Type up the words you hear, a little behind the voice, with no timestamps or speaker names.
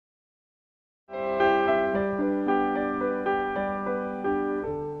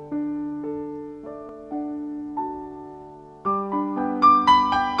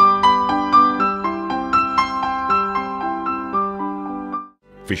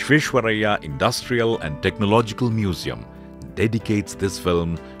Vishveshwaraya Industrial and Technological Museum dedicates this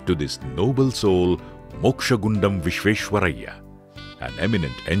film to this noble soul Mokshagundam Vishveshwaraya, an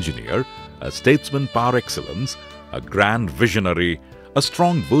eminent engineer, a statesman par excellence, a grand visionary, a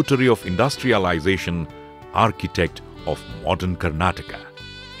strong votary of industrialization, architect of modern Karnataka.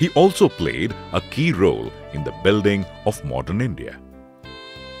 He also played a key role in the building of modern India.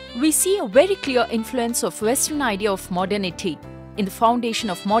 We see a very clear influence of Western idea of modernity in the foundation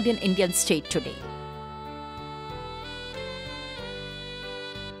of modern Indian state today.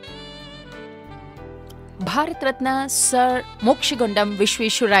 Bharat Ratna Sir Mokshagundam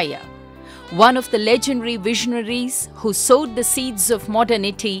Vishveshwaraya, one of the legendary visionaries who sowed the seeds of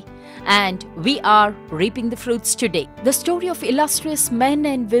modernity, and we are reaping the fruits today. The story of illustrious men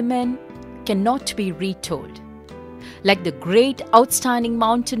and women cannot be retold. Like the great outstanding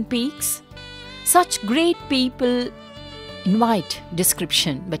mountain peaks, such great people invite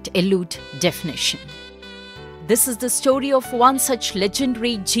description but elude definition. This is the story of one such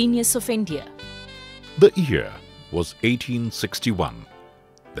legendary genius of India. The year was 1861,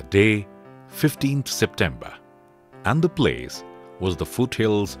 the day 15th September, and the place was the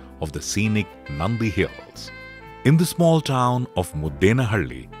foothills of the scenic Nandi Hills. In the small town of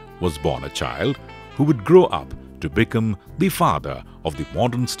Muddenahalli was born a child who would grow up to become the father of the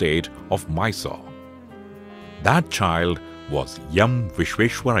modern state of Mysore. That child was M.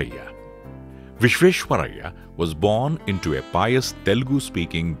 Vishveshwaraya. Vishveshwaraya was born into a pious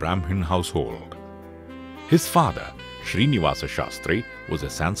Telugu-speaking Brahmin household. His father, Srinivasa Shastri, was a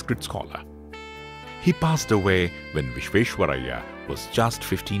Sanskrit scholar. He passed away when Vishveshwaraya was just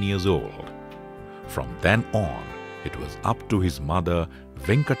 15 years old. From then on, it was up to his mother,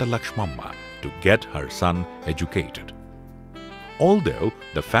 Venkata Lakshmamma, to get her son educated. Although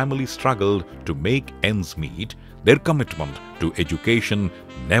the family struggled to make ends meet, their commitment to education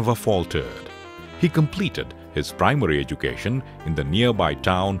never faltered. He completed his primary education in the nearby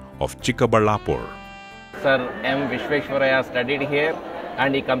town of Chikkaballapur. Sir M. Vishveshwaraya studied here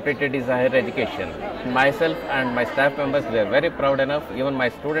and he completed his higher education. Myself and my staff members were very proud enough, even my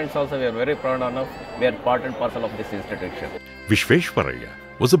students also were very proud enough, we are part and parcel of this institution. Vishveshwaraya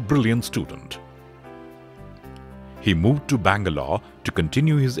was a brilliant student. He moved to Bangalore to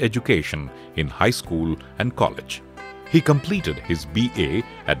continue his education in high school and college. He completed his BA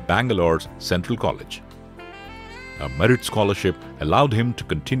at Bangalore's Central College. A merit scholarship allowed him to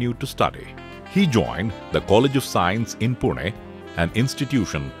continue to study. He joined the College of Science in Pune, an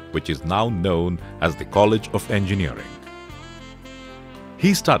institution which is now known as the College of Engineering.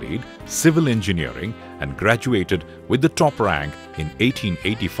 He studied civil engineering and graduated with the top rank in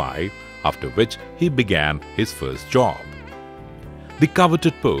 1885, after which he began his first job. The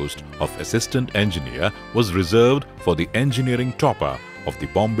coveted post of assistant engineer was reserved for the engineering topper of the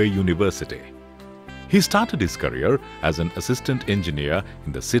Bombay University. He started his career as an assistant engineer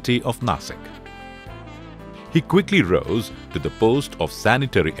in the city of Nasik. He quickly rose to the post of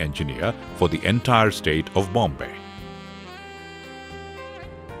sanitary engineer for the entire state of Bombay.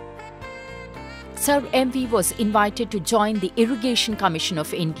 Sir M.V. was invited to join the Irrigation Commission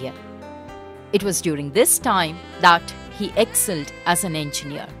of India. It was during this time that he excelled as an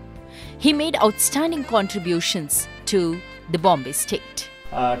engineer. He made outstanding contributions to the Bombay state.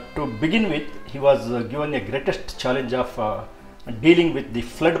 To begin with, he was given a greatest challenge of dealing with the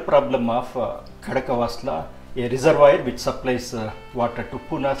flood problem of Khadakavasla, a reservoir which supplies water to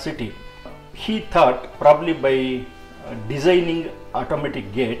Pune city. He thought probably by designing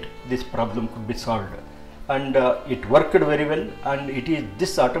automatic gate, this problem could be solved. And it worked very well, and it is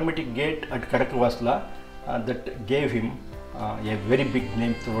this automatic gate at Khadakavasla that gave him a very big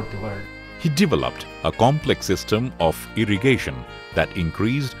name throughout the world. He developed a complex system of irrigation that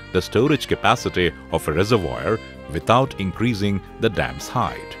increased the storage capacity of a reservoir without increasing the dam's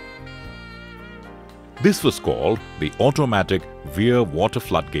height. This was called the automatic Weir water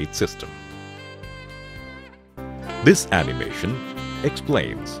floodgate system. This animation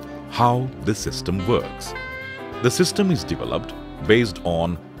explains how the system works. The system is developed based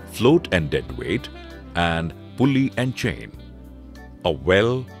on float and dead weight and pulley and chain. A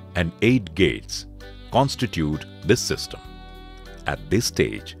well and 8 gates constitute this system. At this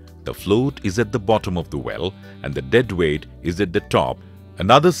stage, the float is at the bottom of the well and the dead weight is at the top.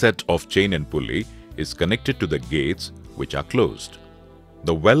 Another set of chain and pulley is connected to the gates, which are closed.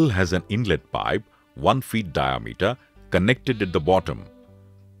 The well has an inlet pipe 1 feet diameter connected at the bottom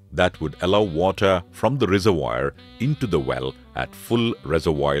that would allow water from the reservoir into the well at full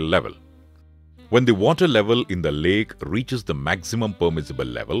reservoir level. When the water level in the lake reaches the maximum permissible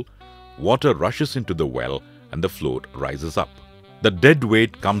level, water rushes into the well and the float rises up. The dead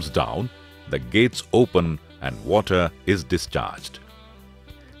weight comes down, the gates open and water is discharged.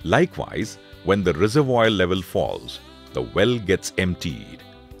 Likewise, when the reservoir level falls, the well gets emptied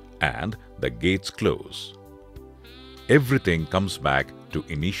and the gates close. Everything comes back to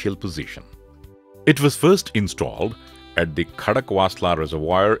initial position. It was first installed at the Khadakwasla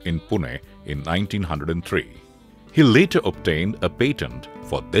Reservoir in Pune in 1903. He later obtained a patent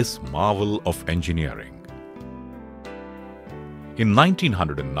for this marvel of engineering. In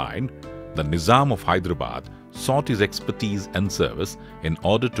 1909, the Nizam of Hyderabad sought his expertise and service in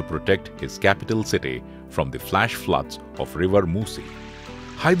order to protect his capital city from the flash floods of River Musi.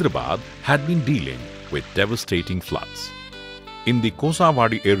 Hyderabad had been dealing with devastating floods. In the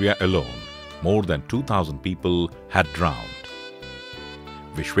Kosawadi area alone, more than 2,000 people had drowned.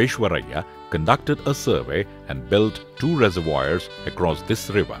 Vishveshwaraya conducted a survey and built 2 reservoirs across this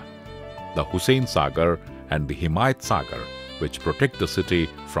river, the Hussain Sagar and the Himayat Sagar, which protect the city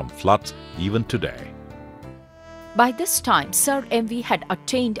from floods even today. By this time, Sir M.V. had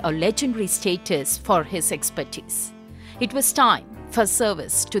attained a legendary status for his expertise. It was time for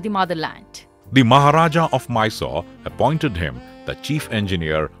service to the motherland. The Maharaja of Mysore appointed him the chief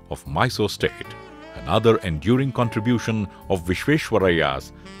engineer of Mysore state. Another enduring contribution of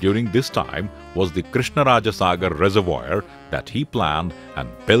Vishveshwaraya's during this time was the Krishnaraja Sagar reservoir that he planned and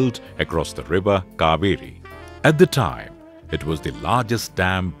built across the river Kaveri. At the time, it was the largest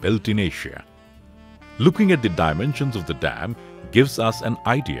dam built in Asia. Looking at the dimensions of the dam gives us an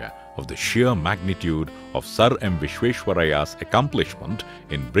idea of the sheer magnitude of Sir M. Vishveshwaraya's accomplishment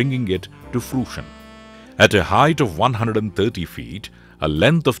in bringing it to fruition. At a height of 130 feet, a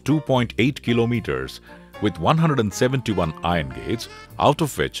length of 2.8 kilometers, with 171 iron gates, out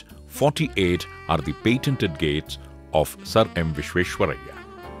of which 48 are the patented gates of Sir M. Vishveshwaraya.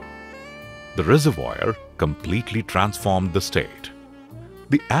 The reservoir completely transformed the state.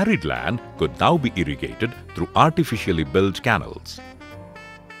 The arid land could now be irrigated through artificially built canals.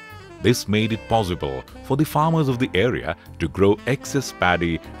 This made it possible for the farmers of the area to grow excess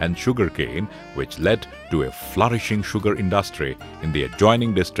paddy and sugarcane, which led to a flourishing sugar industry in the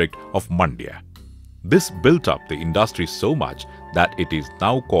adjoining district of Mandya. This built up the industry so much that it is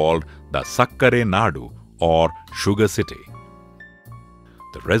now called the Sakkare Nadu or Sugar City.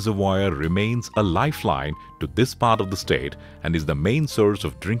 The reservoir remains a lifeline to this part of the state and is the main source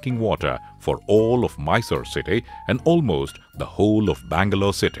of drinking water for all of Mysore city and almost the whole of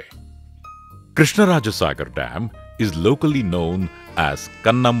Bangalore city. Krishnaraja Sagar Dam is locally known as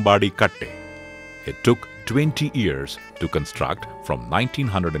Kannambadi Katte. It took 20 years to construct from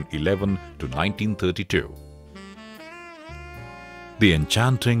 1911 to 1932. The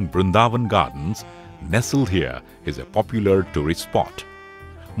enchanting Brindavan Gardens nestled here is a popular tourist spot.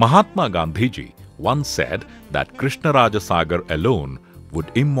 Mahatma Gandhiji once said that Krishnaraja Sagar alone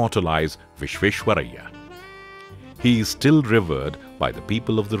would immortalize Vishveshwaraya. He is still revered by the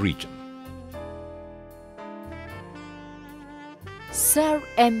people of the region. Sir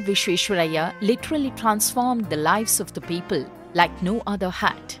M. Vishveshwaraya literally transformed the lives of the people like no other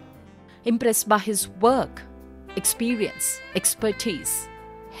had. Impressed by his work, experience, expertise,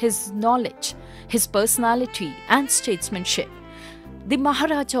 his knowledge, his personality and statesmanship, the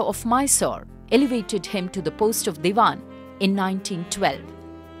Maharaja of Mysore elevated him to the post of Diwan in 1912.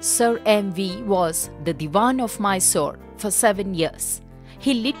 Sir M.V. was the Diwan of Mysore for 7 years.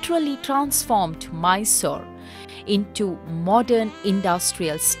 He literally transformed Mysore into modern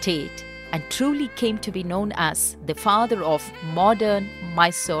industrial state and truly came to be known as the father of modern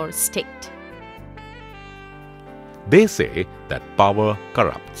Mysore state. They say that power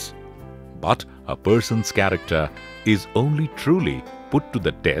corrupts, but a person's character is only truly put to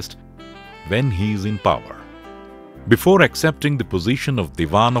the test when he is in power. Before accepting the position of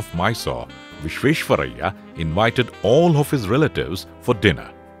Diwan of Mysore, Vishveshwaraya invited all of his relatives for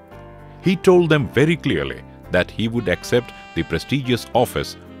dinner. He told them very clearly that he would accept the prestigious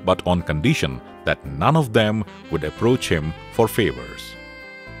office, but on condition that none of them would approach him for favors.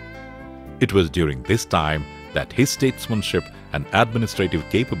 It was during this time that his statesmanship and administrative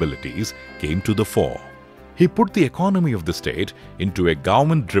capabilities came to the fore. He put the economy of the state into a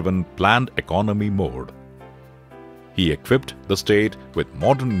government-driven planned economy mode. He equipped the state with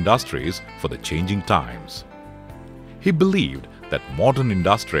modern industries for the changing times. He believed that modern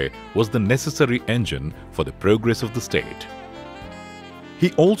industry was the necessary engine for the progress of the state.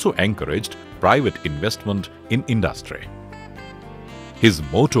 He also encouraged private investment in industry. His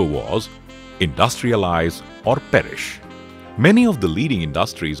motto was, "Industrialize or perish." Many of the leading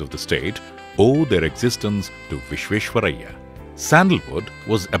industries of the state owe their existence to Vishveshwaraya. Sandalwood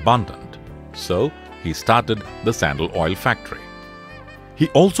was abundant, so he started the sandal oil factory. He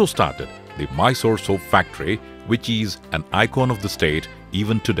also started the Mysore soap factory, which is an icon of the state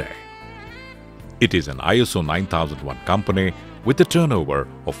even today. It is an ISO 9001 company with a turnover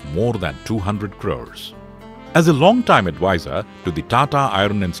of more than 200 crores. As a long-time advisor to the Tata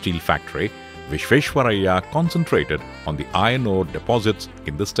Iron and Steel Factory, Visvesvaraya concentrated on the iron ore deposits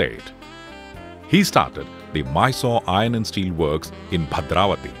in the state. He started the Mysore Iron and Steel Works in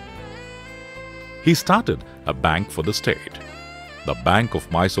Bhadravati. He started a bank for the state, the Bank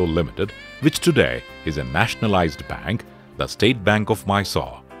of Mysore Limited, which today is a nationalized bank, the State Bank of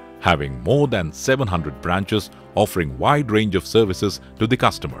Mysore, having more than 700 branches offering wide range of services to the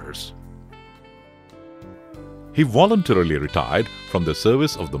customers. He voluntarily retired from the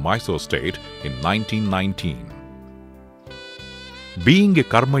service of the Mysore state in 1919. Being a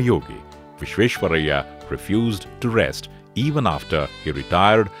Karma Yogi, Visvesvaraya refused to rest even after he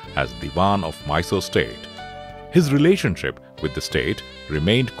retired as Diwan of Mysore state. His relationship with the state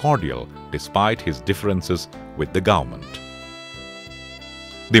remained cordial despite his differences with the government.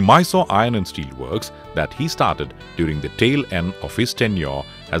 The Mysore Iron and Steel Works that he started during the tail end of his tenure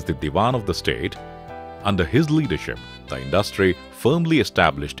as the Diwan of the state, under his leadership, the industry firmly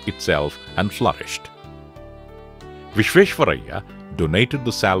established itself and flourished. Visvesvaraya donated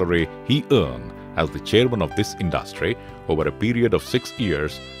the salary he earned as the chairman of this industry over a period of 6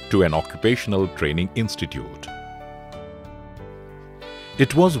 years to an occupational training institute.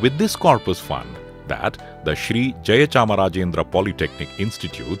 It was with this corpus fund that the Sri Jayachamarajendra Polytechnic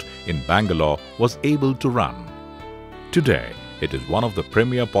Institute in Bangalore was able to run. Today, it is one of the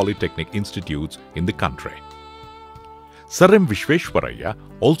premier polytechnic institutes in the country. Sir M. Visvesvaraya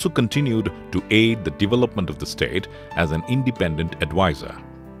also continued to aid the development of the state as an independent advisor.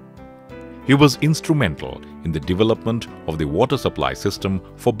 He was instrumental in the development of the water supply system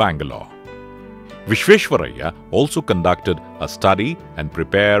for Bangalore. Visvesvaraya also conducted a study and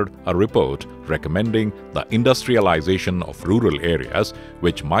prepared a report recommending the industrialization of rural areas,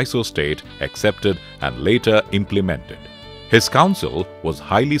 which Mysore state accepted and later implemented. His counsel was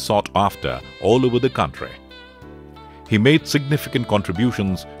highly sought after all over the country. He made significant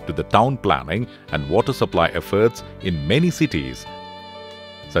contributions to the town planning and water supply efforts in many cities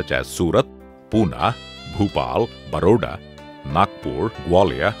such as Surat, Pune, Bhopal, Baroda, Nagpur,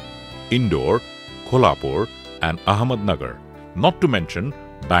 Gwalior, Indore, Kolhapur and Ahmednagar, not to mention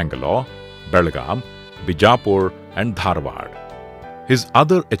Bangalore, Belgaum, Bijapur and Dharwad. His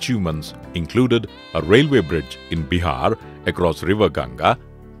other achievements included a railway bridge in Bihar across River Ganga,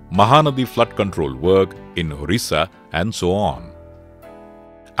 Mahanadi flood control work in Orissa and so on.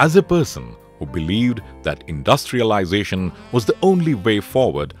 As a person who believed that industrialization was the only way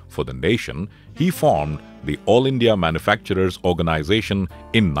forward for the nation, he formed the All India Manufacturers Organization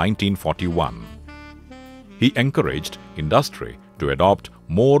in 1941. He encouraged industry to adopt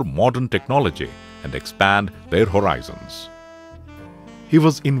more modern technology and expand their horizons. He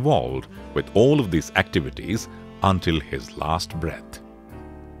was involved with all of these activities until his last breath.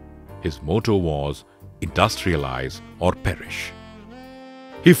 His motto was, "Industrialize or perish."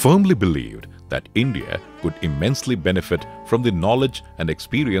 He firmly believed that India could immensely benefit from the knowledge and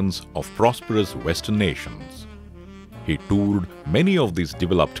experience of prosperous Western nations. He toured many of these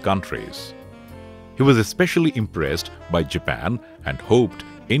developed countries. He was especially impressed by Japan and hoped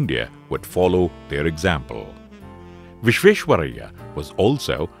India would follow their example. Visvesvaraya was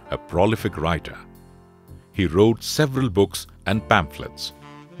also a prolific writer. He wrote several books and pamphlets.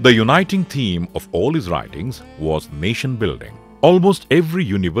 The uniting theme of all his writings was nation building. Almost every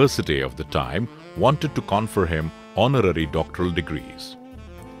university of the time wanted to confer him honorary doctoral degrees.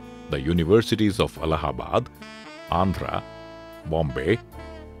 The universities of Allahabad, Andhra, Bombay,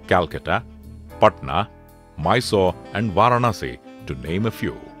 Calcutta, Patna, Mysore and Varanasi, to name a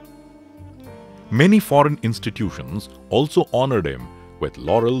few. Many foreign institutions also honored him with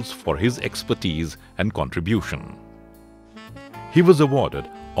laurels for his expertise and contribution. He was awarded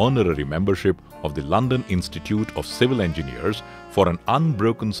honorary membership of the London Institute of Civil Engineers for an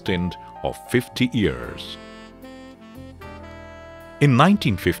unbroken stint of 50 years. In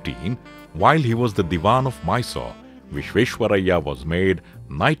 1915, while he was the Diwan of Mysore, Visvesvaraya was made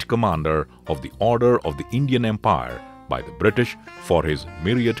Knight Commander of the Order of the Indian Empire by the British for his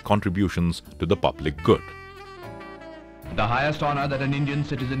myriad contributions to the public good. The highest honor that an Indian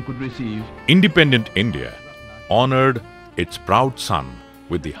citizen could receive. Independent India honored its proud son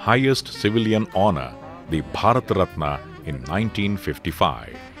with the highest civilian honor, the Bharat Ratna, in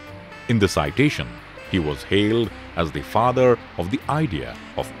 1955. In the citation, he was hailed as the father of the idea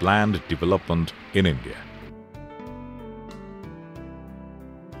of planned development in India.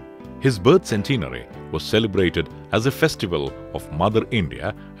 His birth centenary was celebrated as a festival of Mother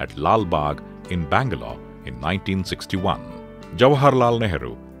India at Lal Bagh in Bangalore in 1961. Jawaharlal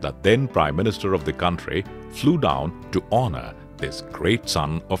Nehru, the then Prime Minister of the country, flew down to honor this great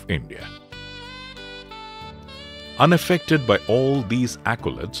son of India. Unaffected by all these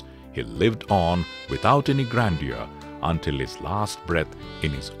accolades, he lived on without any grandeur until his last breath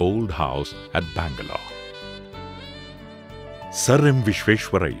in his old house at Bangalore. Sir M.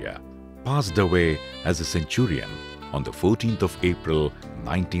 Visvesvaraya passed away as a centurion on the 14th of April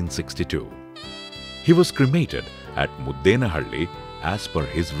 1962. He was cremated at Muddenahalli as per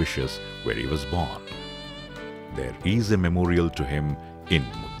his wishes where he was born. There is a memorial to him in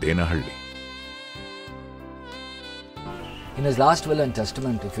Muddenahalli. In his last will and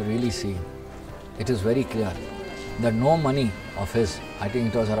testament, if you really see, it is very clear that no money of his, I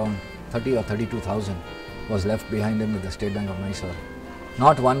think it was around 30 or 32,000, was left behind him with the State Bank of Mysore.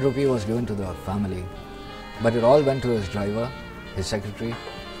 Not 1 rupee was given to the family, but it all went to his driver, his secretary,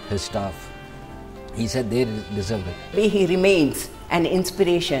 his staff. He said they deserve it. He remains an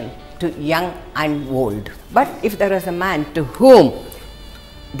inspiration to young and old. But if there was a man to whom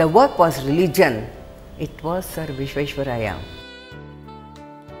the work was religion, it was Sir Visvesvaraya.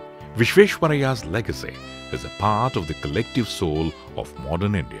 Visvesvaraya's legacy is a part of the collective soul of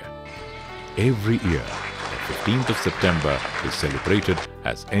modern India. Every year, the 15th of September is celebrated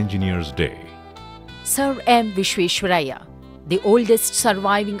as Engineers' Day. Sir M. Visvesvaraya, the oldest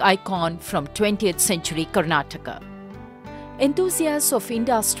surviving icon from 20th century Karnataka. Enthusiasts of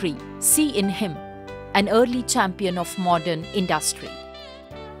industry see in him an early champion of modern industry.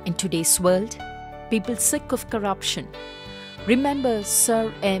 In today's world, people sick of corruption remember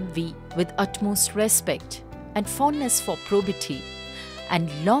Sir M.V. with utmost respect and fondness for probity and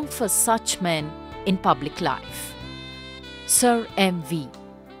long for such men in public life. Sir M.V.,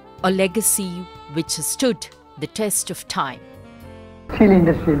 a legacy which has stood the test of time. Steel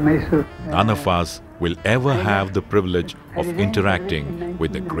industry in Mysore. None of us will ever have the privilege of interacting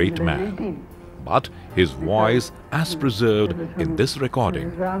with the great man. But his voice, as preserved in this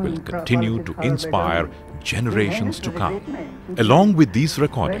recording, will continue to inspire generations to come. Along with these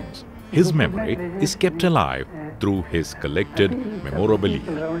recordings, his memory is kept alive through his collected memorabilia.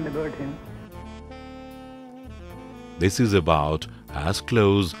 This is about as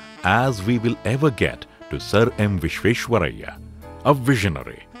close as we will ever get to Sir M. Visvesvaraya, a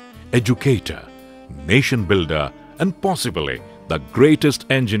visionary, educator, nation builder, and possibly the greatest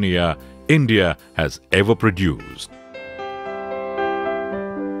engineer India has ever produced.